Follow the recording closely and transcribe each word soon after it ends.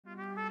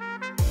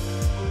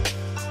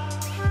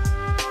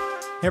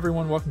Hey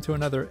everyone, welcome to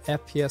another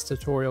FPS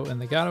tutorial in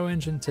the Godot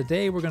engine.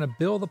 Today we're going to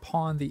build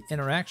upon the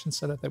interaction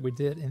setup that we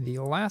did in the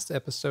last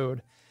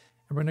episode,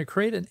 and we're going to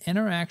create an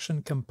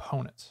interaction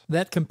component.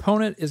 That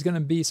component is going to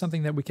be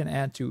something that we can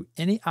add to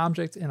any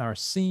object in our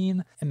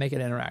scene and make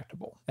it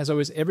interactable. As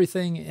always,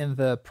 everything in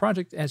the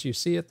project as you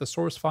see it, the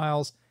source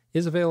files,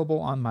 is available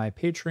on my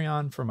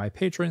Patreon for my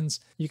patrons.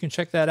 You can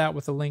check that out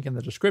with the link in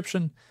the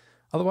description.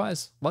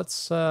 Otherwise,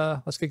 let's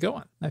get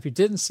going. Now, if you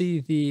didn't see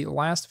the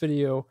last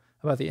video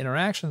about the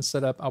interaction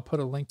setup, I'll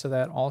put a link to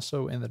that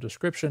also in the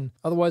description.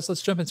 Otherwise,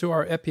 let's jump into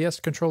our FPS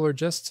controller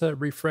just to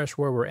refresh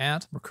where we're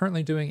at. We're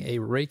currently doing a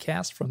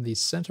raycast from the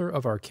center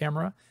of our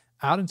camera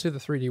out into the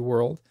 3D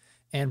world,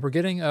 and we're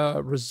getting a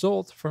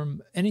result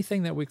from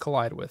anything that we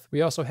collide with.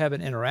 We also have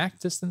an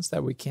interact distance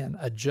that we can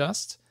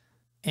adjust,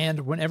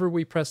 and whenever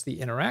we press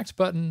the interact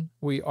button,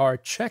 we are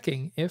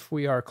checking if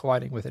we are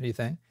colliding with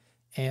anything,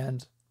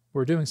 and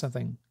we're doing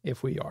something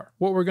if we are.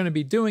 What we're going to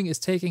be doing is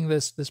taking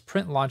this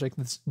print logic,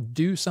 this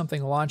do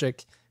something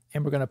logic,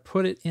 and we're going to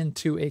put it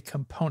into a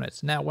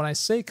component. Now, when I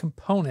say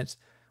component,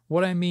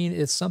 what I mean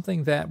is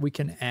something that we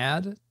can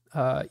add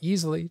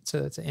easily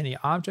to any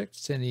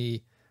object, to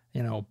any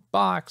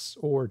box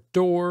or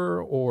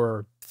door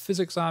or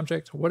physics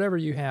object, whatever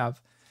you have,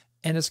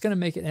 and it's going to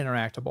make it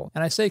interactable.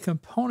 And I say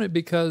component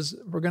because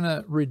we're going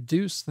to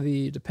reduce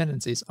the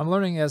dependencies. I'm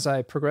learning as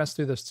I progress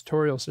through this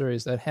tutorial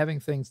series that having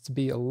things to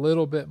be a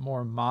little bit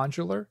more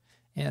modular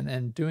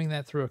and doing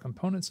that through a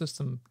component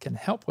system can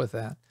help with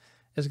that.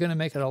 Is going to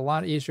make it a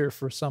lot easier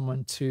for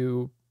someone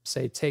to,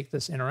 say, take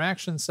this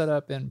interaction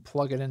setup and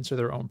plug it into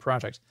their own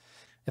project.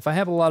 If I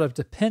have a lot of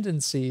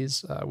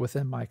dependencies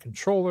within my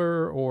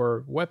controller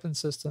or weapon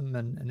system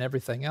and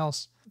everything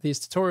else, these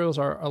tutorials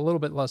are a little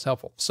bit less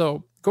helpful.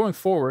 So going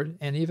forward,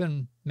 and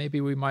even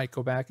maybe we might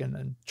go back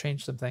and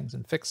change some things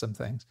and fix some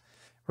things,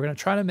 we're going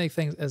to try to make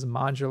things as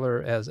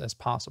modular as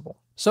possible.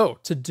 So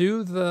to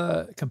do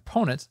the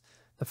component,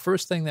 the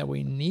first thing that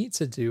we need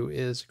to do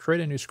is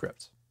create a new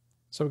script.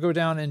 So we'll go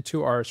down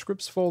into our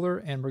scripts folder,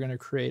 and we're going to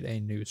create a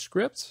new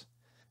script,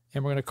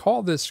 and we're going to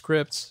call this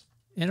script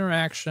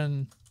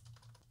interaction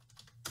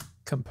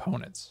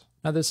components.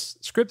 Now this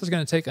script is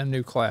going to take a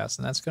new class,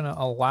 and that's going to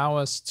allow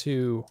us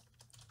to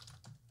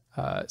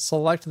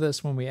select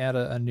this when we add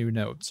a new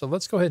node. So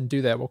let's go ahead and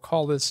do that. We'll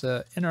call this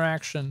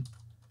interaction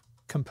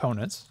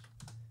component,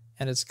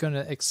 and it's going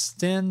to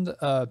extend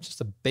just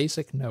a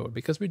basic node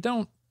because we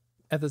don't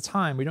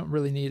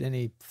really need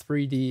any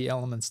 3D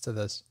elements to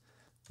this.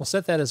 We'll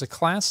set that as a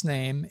class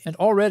name, and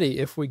already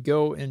if we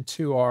go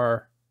into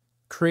our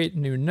create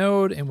new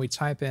node and we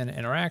type in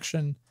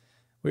interaction,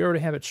 we already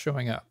have it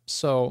showing up.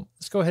 So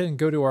let's go ahead and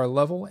go to our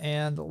level,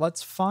 and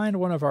let's find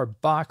one of our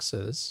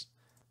boxes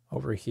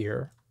over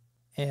here.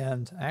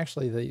 And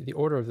actually the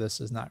order of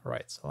this is not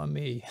right. So let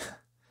me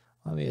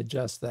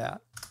adjust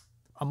that.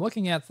 I'm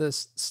looking at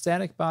this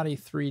static body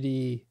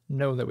 3D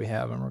node that we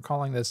have, and we're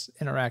calling this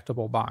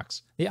interactable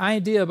box. The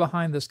idea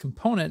behind this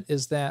component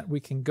is that we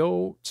can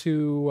go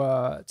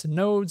to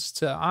nodes,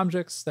 to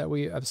objects that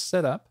we have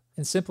set up,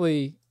 and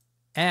simply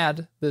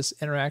add this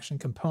interaction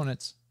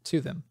component to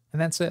them.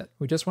 And that's it.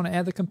 We just want to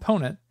add the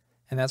component,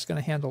 and that's going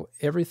to handle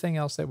everything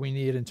else that we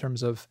need in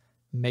terms of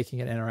making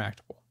it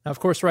interactable. Now, of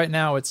course, right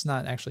now it's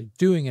not actually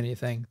doing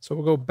anything. So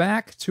we'll go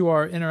back to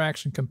our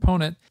interaction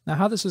component. Now,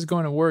 how this is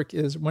going to work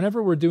is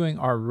whenever we're doing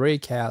our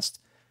raycast,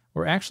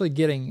 we're actually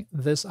getting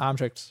this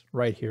object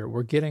right here.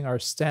 We're getting our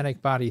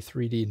static body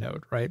 3D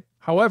node, right?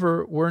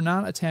 However, we're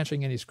not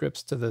attaching any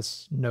scripts to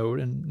this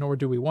node, and nor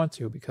do we want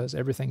to, because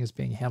everything is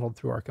being handled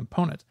through our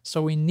component.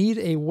 So we need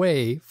a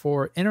way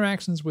for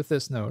interactions with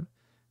this node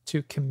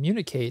to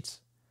communicate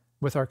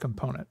with our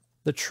component.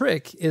 The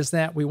trick is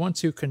that we want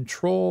to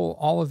control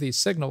all of these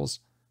signals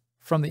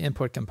from the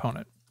input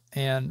component.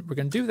 And we're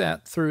going to do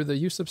that through the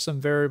use of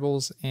some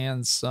variables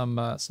and some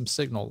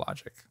signal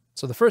logic.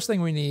 So the first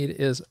thing we need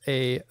is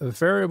a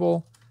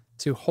variable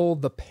to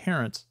hold the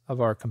parent of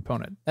our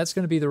component. That's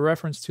going to be the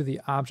reference to the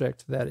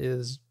object that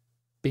is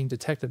being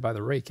detected by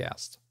the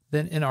raycast.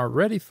 Then in our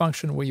ready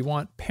function, we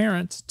want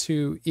parent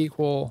to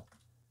equal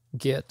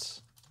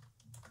get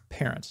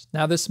parent.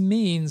 Now this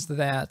means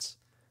that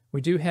we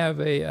do have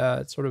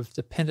a sort of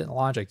dependent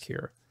logic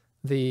here.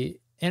 The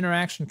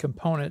interaction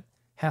component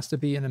has to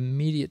be an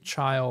immediate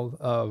child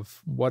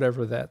of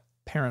whatever that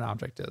parent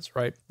object is,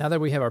 right? Now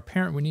that we have our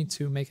parent, we need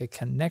to make a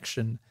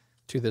connection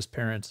to this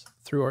parent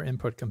through our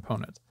input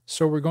component.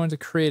 So we're going to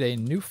create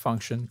a new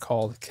function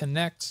called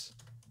connect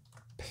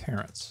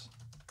parent.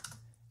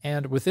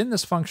 And within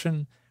this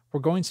function, we're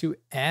going to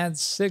add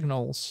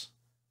signals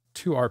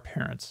to our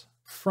parent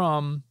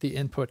from the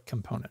input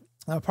component.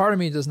 Now, part of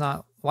me does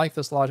not like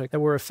this logic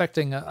that we're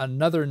affecting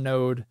another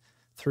node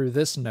through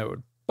this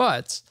node,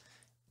 but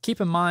keep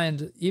in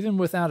mind, even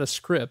without a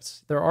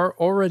script, there are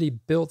already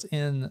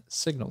built-in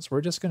signals.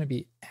 We're just going to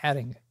be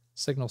adding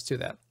signals to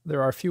that.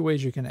 There are a few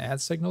ways you can add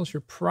signals.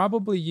 You're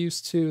probably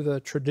used to the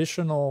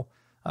traditional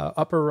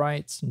upper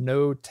right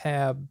node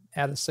tab,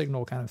 add a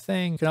signal kind of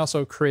thing. You can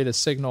also create a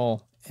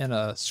signal in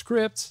a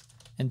script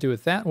and do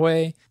it that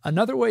way.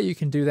 Another way you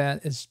can do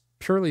that is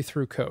purely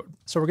through code.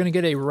 So we're going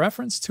to get a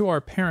reference to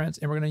our parent,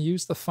 and we're going to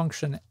use the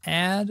function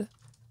add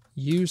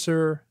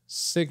user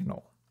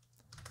signal.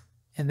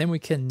 And then we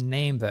can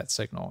name that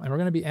signal. And we're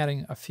going to be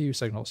adding a few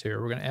signals here.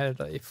 We're going to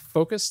add a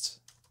focused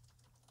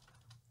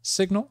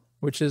signal,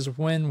 which is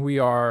when we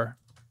are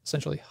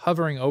essentially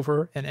hovering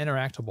over an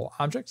interactable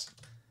object.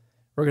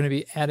 We're going to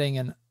be adding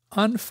an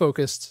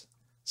unfocused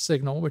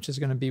signal, which is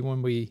going to be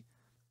when we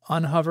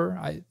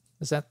unhover.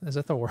 Is that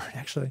the word,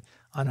 actually?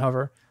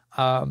 Unhover.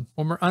 When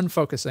we're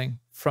unfocusing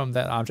from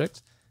that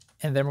object.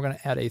 And then we're going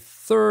to add a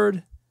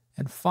third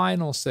and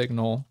final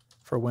signal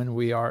for when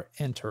we are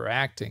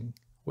interacting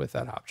with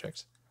that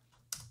object.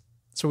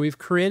 So we've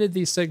created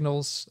these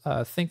signals.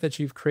 Think that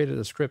you've created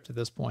a script at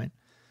this point,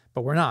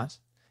 but we're not.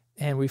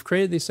 And we've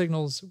created these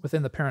signals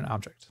within the parent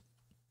object.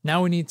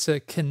 Now we need to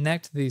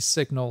connect these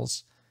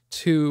signals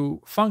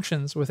to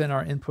functions within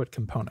our input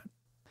component.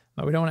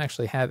 Now we don't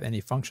actually have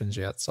any functions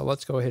yet, so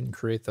let's go ahead and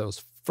create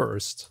those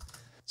first.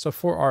 So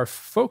for our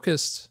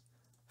focused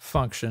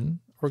function,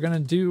 we're going to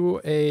do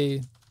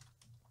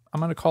I'm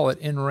going to call it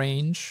in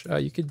range.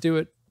 You could do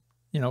it,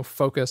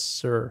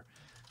 focus or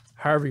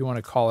however you want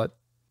to call it.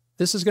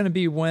 This is going to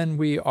be when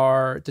we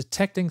are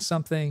detecting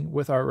something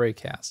with our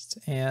Raycast.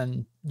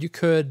 And you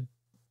could,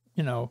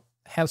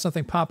 have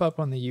something pop up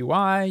on the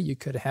UI. You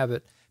could have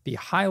it be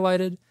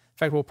highlighted. In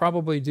fact, we'll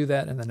probably do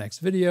that in the next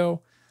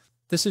video.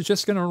 This is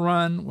just going to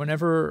run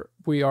whenever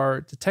we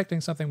are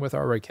detecting something with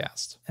our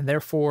Raycast and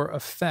therefore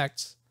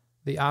affect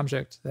the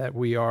object that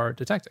we are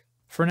detecting.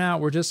 For now,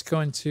 we're just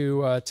going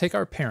to take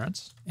our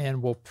parent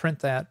and we'll print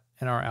that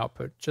in our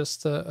output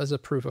just as a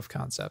proof of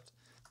concept.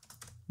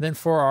 Then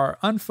for our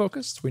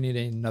unfocused, we need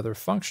another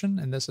function,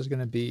 and this is going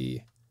to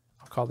be,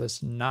 I'll call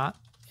this not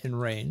in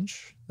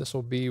range. This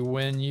will be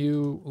when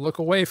you look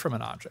away from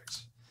an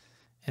object.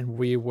 And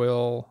we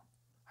will,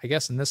 I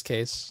guess in this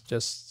case,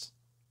 just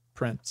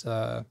print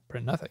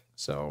nothing.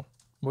 So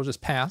we'll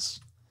just pass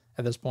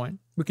at this point.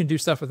 We can do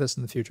stuff with this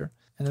in the future.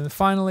 And then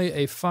finally,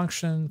 a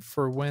function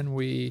for when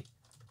we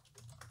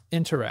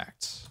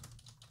interact.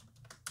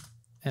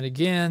 And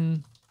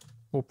again,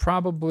 we'll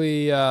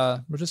probably,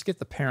 we'll just get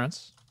the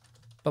parents.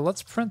 But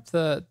let's print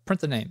the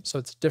name so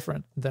it's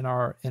different than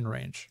our in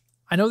range.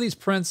 I know these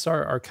prints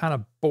are kind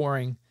of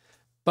boring,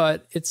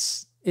 but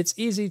it's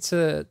easy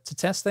to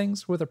test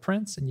things with a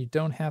print, and you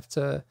don't have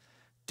to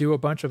do a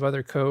bunch of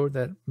other code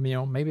that,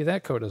 maybe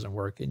that code doesn't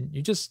work. And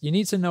you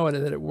need to know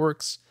that it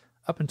works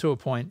up until a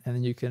point, and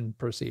then you can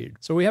proceed.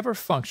 So we have our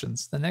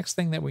functions. The next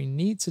thing that we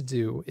need to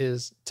do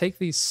is take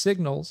these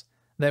signals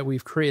that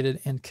we've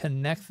created and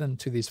connect them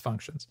to these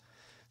functions.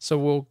 So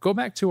we'll go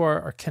back to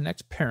our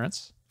connect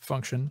parents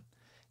function,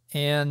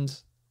 and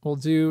we'll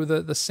do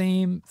the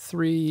same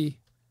three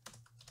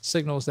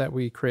signals that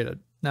we created.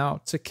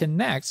 Now to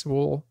connect,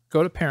 we'll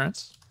go to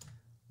parents.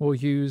 We'll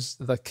use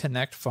the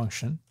connect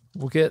function.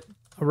 We'll get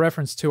a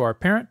reference to our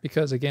parent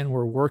because, again,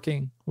 we're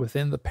working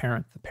within the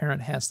parent. The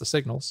parent has the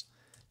signals.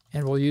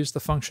 And we'll use the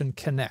function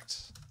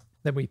connect.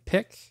 Then we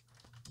pick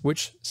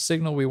which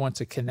signal we want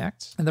to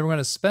connect. And then we're going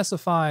to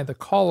specify the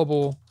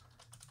callable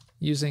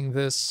using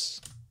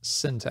this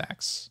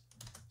syntax.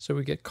 So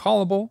we get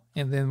callable,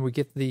 and then we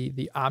get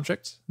the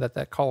object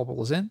that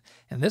callable is in.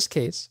 In this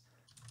case,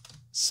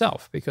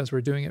 self, because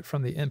we're doing it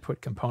from the input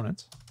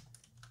component.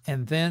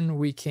 And then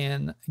we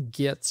can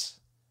get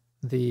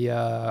the,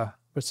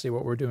 let's see,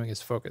 what we're doing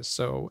is focus.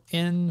 So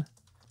in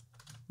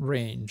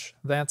range,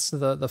 that's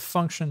the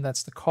function,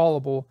 that's the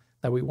callable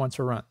that we want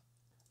to run.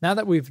 Now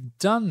that we've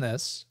done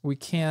this, we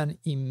can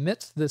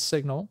emit this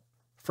signal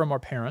from our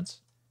parent,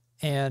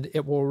 and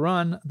it will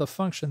run the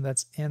function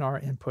that's in our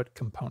input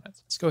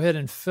component. Let's go ahead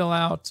and fill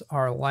out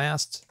our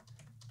last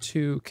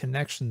two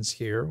connections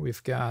here.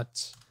 We've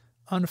got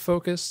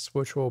unfocused,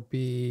 which will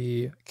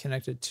be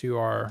connected to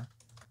our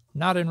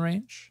not in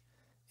range,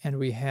 and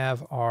we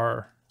have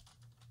our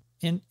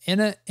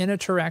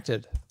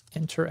interacted.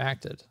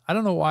 I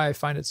don't know why I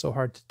find it so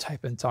hard to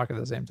type and talk at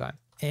the same time.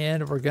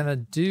 And we're gonna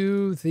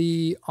do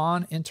the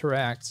on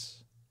interact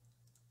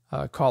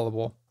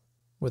callable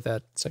with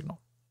that signal.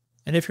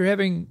 And if you're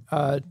having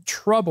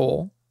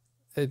trouble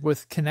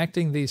with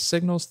connecting these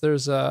signals,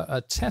 there's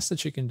a test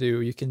that you can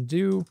do. You can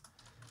do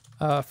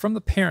from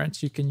the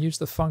parent, you can use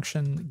the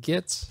function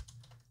get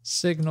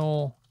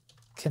signal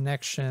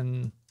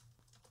connection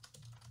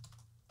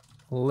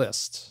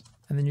list.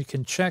 And then you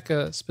can check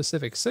a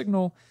specific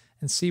signal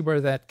and see where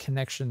that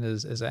connection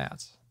is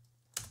at.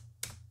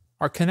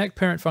 Our connect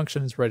parent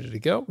function is ready to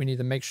go. We need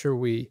to make sure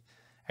we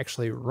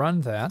actually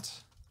run that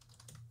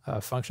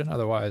function,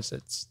 otherwise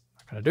it's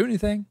not going to do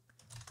anything.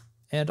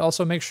 And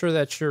also make sure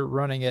that you're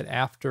running it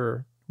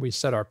after we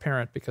set our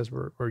parent, because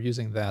we're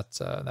using that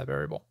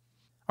variable.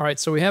 All right,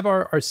 so we have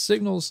our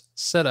signals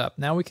set up.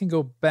 Now we can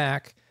go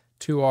back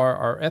to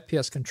our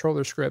FPS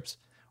controller scripts,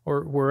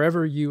 or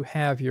wherever you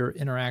have your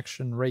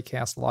interaction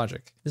Raycast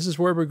logic. This is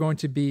where we're going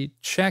to be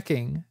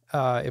checking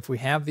if we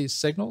have these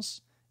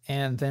signals,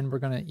 and then we're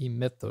going to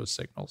emit those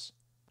signals.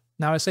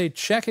 Now I say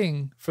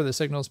checking for the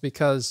signals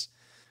because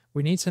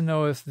we need to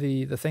know if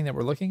the thing that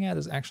we're looking at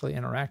is actually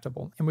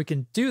interactable. And we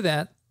can do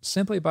that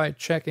simply by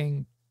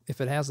checking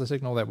if it has the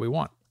signal that we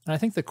want. And I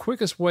think the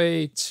quickest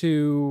way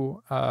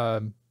to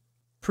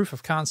proof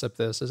of concept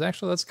this is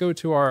actually, let's go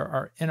to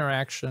our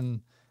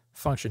interaction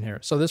function here.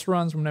 So this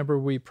runs whenever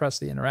we press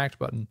the interact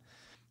button.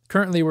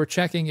 Currently, we're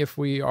checking if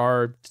we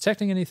are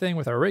detecting anything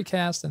with our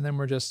raycast, and then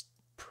we're just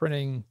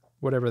printing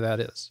whatever that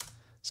is.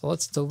 So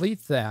let's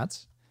delete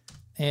that,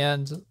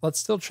 and let's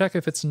still check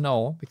if it's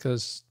null,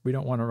 because we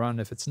don't want to run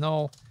if it's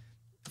null.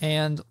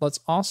 And let's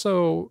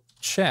also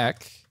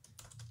check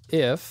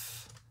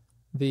if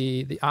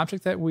the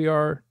object that we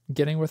are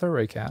getting with our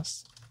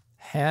raycast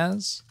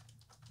has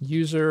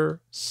user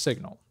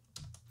signal.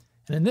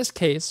 And in this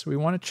case, we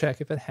want to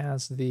check if it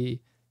has the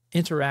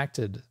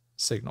interacted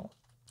signal.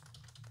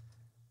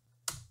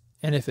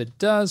 And if it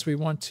does, we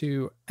want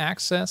to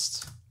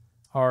access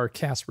our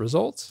cast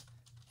result,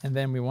 and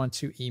then we want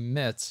to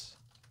emit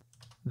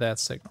that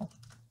signal.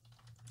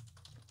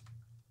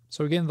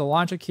 So again, the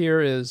logic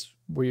here is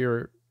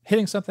we're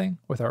hitting something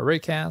with our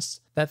raycast.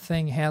 That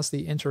thing has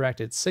the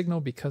interacted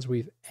signal because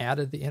we've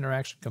added the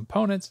interaction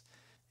component.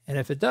 And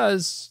if it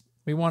does,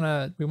 we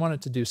want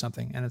it to do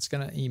something, and it's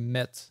going to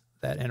emit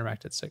that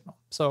interacted signal.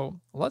 So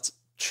let's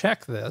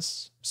check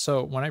this.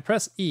 So when I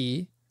press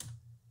E,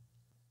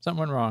 something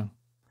went wrong.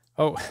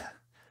 Oh,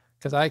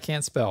 because I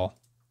can't spell.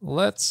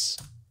 Let's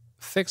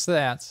fix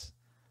that.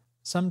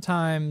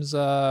 Sometimes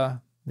the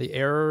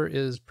error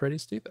is pretty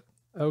stupid.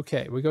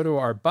 Okay, we go to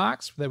our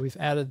box that we've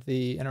added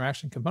the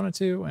interaction component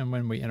to, and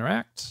when we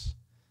interact,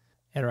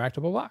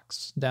 interactable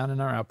box down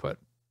in our output.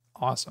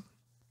 Awesome.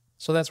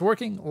 So that's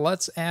working.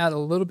 Let's add a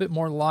little bit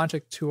more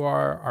logic to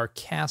our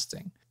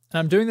casting. And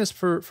I'm doing this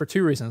for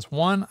two reasons.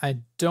 One, I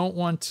don't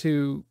want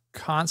to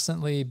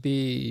constantly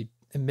be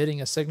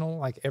emitting a signal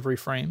like every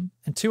frame.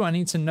 And two, I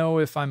need to know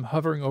if I'm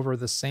hovering over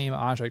the same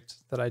object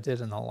that I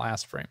did in the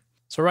last frame.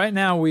 So right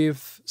now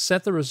we've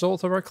set the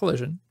result of our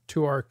collision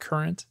to our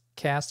current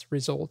cast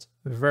result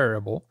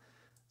variable.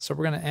 So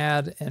we're going to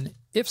add an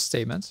if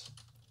statement.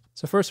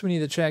 So first we need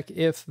to check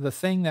if the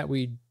thing that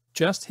we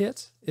just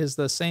hit is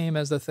the same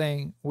as the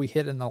thing we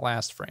hit in the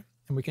last frame.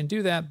 And we can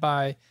do that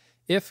by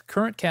if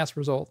current cast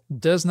result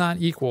does not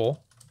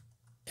equal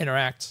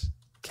interact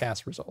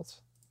cast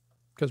result.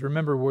 Because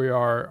remember, we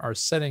are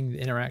setting the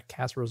interact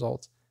cast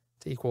result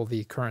to equal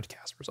the current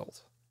cast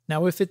result.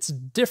 Now, if it's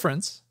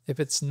different, if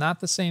it's not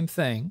the same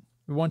thing,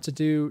 we want to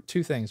do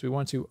two things. We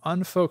want to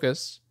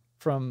unfocus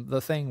from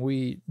the thing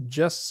we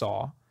just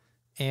saw,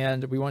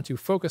 and we want to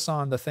focus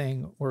on the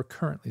thing we're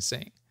currently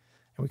seeing.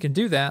 And we can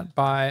do that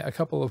by a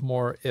couple of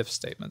more if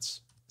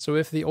statements. So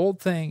if the old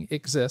thing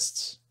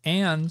exists,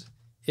 and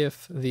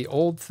if the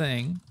old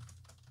thing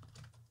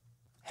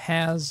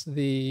has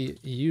the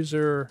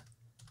user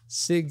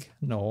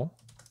signal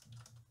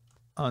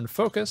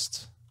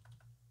unfocused,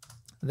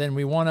 then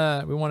we want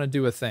to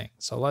do a thing.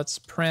 So let's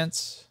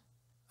print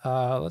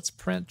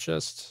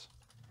just,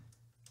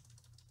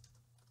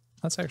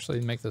 let's actually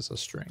make this a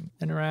string.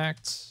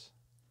 Interact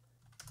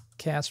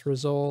cast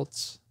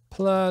results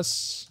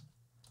plus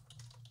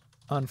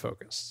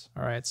unfocused.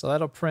 All right, so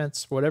that'll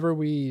print whatever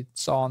we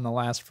saw in the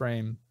last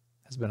frame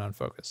has been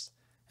unfocused,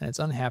 and it's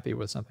unhappy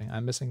with something.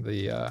 I'm missing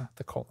the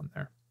colon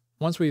there.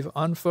 Once we've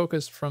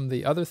unfocused from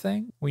the other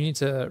thing, we need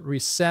to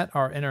reset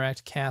our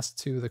interact cast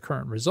to the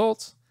current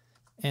result.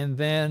 And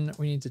then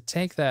we need to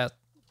take that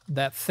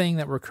thing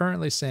that we're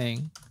currently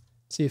seeing,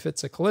 see if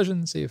it's a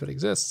collision, see if it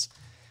exists,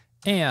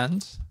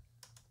 and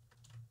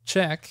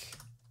check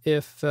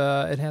if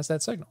it has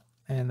that signal.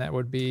 And that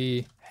would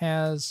be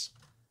has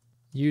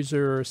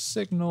user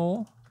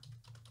signal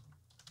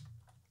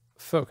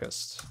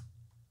focused.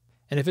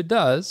 And if it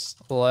does,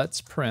 let's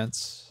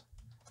print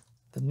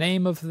the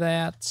name of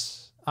that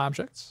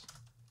object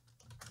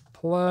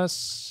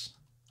plus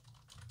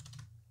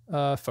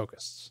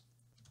focused.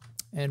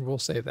 And we'll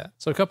save that.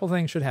 So a couple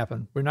things should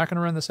happen. We're not going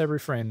to run this every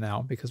frame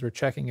now because we're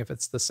checking if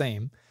it's the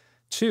same.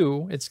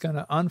 Two, it's going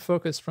to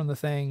unfocus from the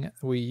thing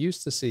we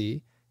used to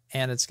see,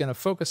 and it's going to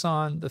focus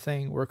on the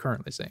thing we're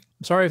currently seeing.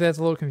 I'm sorry if that's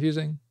a little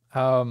confusing.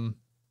 It'll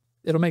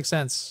make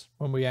sense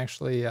when we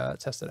actually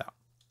test it out.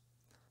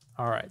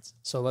 All right,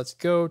 so let's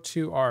go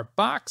to our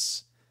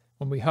box.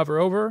 When we hover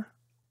over,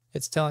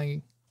 it's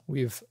telling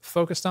we've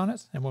focused on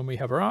it, and when we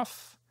hover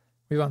off,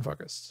 we've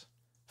unfocused.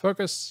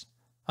 Focus,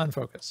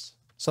 unfocus.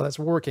 So that's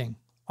working.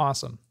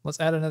 Awesome. Let's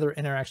add another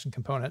interaction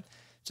component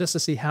just to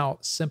see how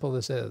simple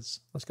this is.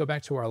 Let's go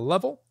back to our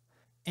level,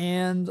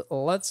 and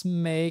let's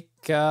make,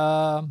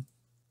 in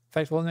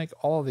fact, we'll make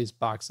all of these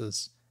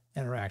boxes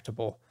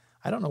interactable.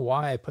 I don't know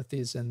why I put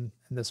these in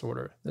this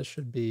order. This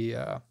should be,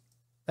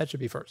 that should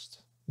be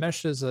first.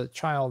 Mesh is a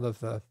child of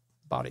the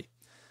body.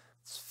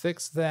 Let's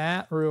fix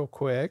that real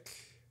quick.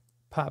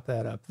 Pop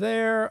that up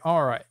there.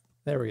 All right,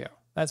 there we go.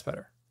 That's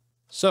better.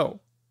 So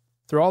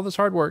through all this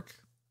hard work,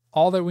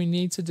 all that we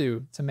need to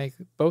do to make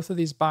both of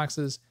these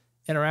boxes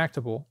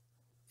interactable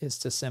is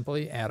to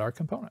simply add our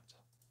component.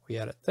 We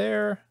add it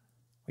there,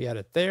 we add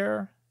it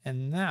there,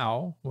 and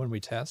now when we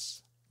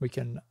test, we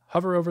can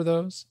hover over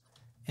those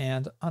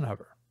and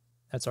unhover.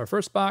 That's our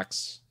first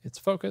box. It's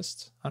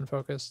focused,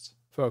 unfocused,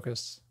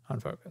 focused,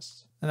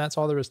 unfocused. And that's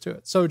all there is to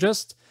it. So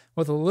just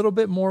with a little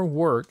bit more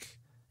work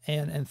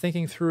and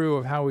thinking through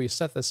of how we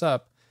set this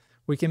up,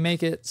 we can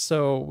make it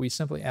so we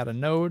simply add a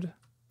node,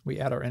 we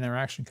add our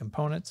interaction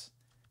component,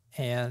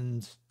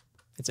 and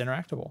it's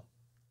interactable.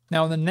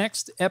 Now in the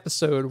next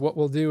episode, what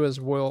we'll do is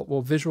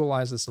we'll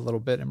visualize this a little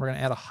bit, and we're going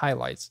to add a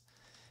highlight.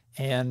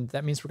 And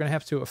that means we're going to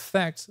have to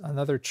affect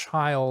another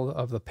child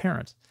of the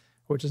parent,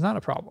 which is not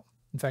a problem.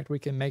 In fact, we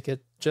can make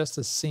it just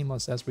as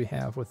seamless as we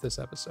have with this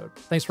episode.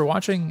 Thanks for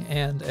watching,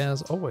 and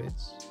as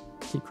always,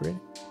 keep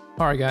creating.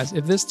 All right, guys,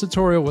 if this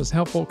tutorial was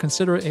helpful,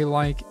 consider a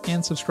like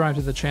and subscribe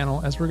to the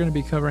channel, as we're going to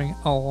be covering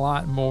a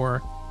lot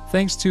more.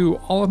 Thanks to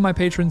all of my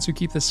patrons who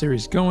keep this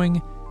series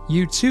going.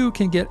 You too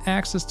can get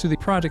access to the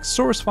project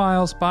source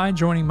files by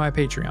joining my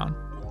Patreon.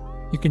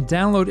 You can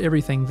download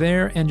everything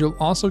there, and you'll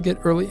also get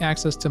early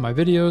access to my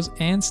videos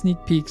and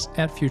sneak peeks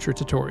at future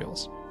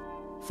tutorials.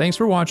 Thanks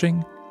for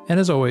watching, and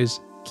as always,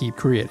 keep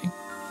creating.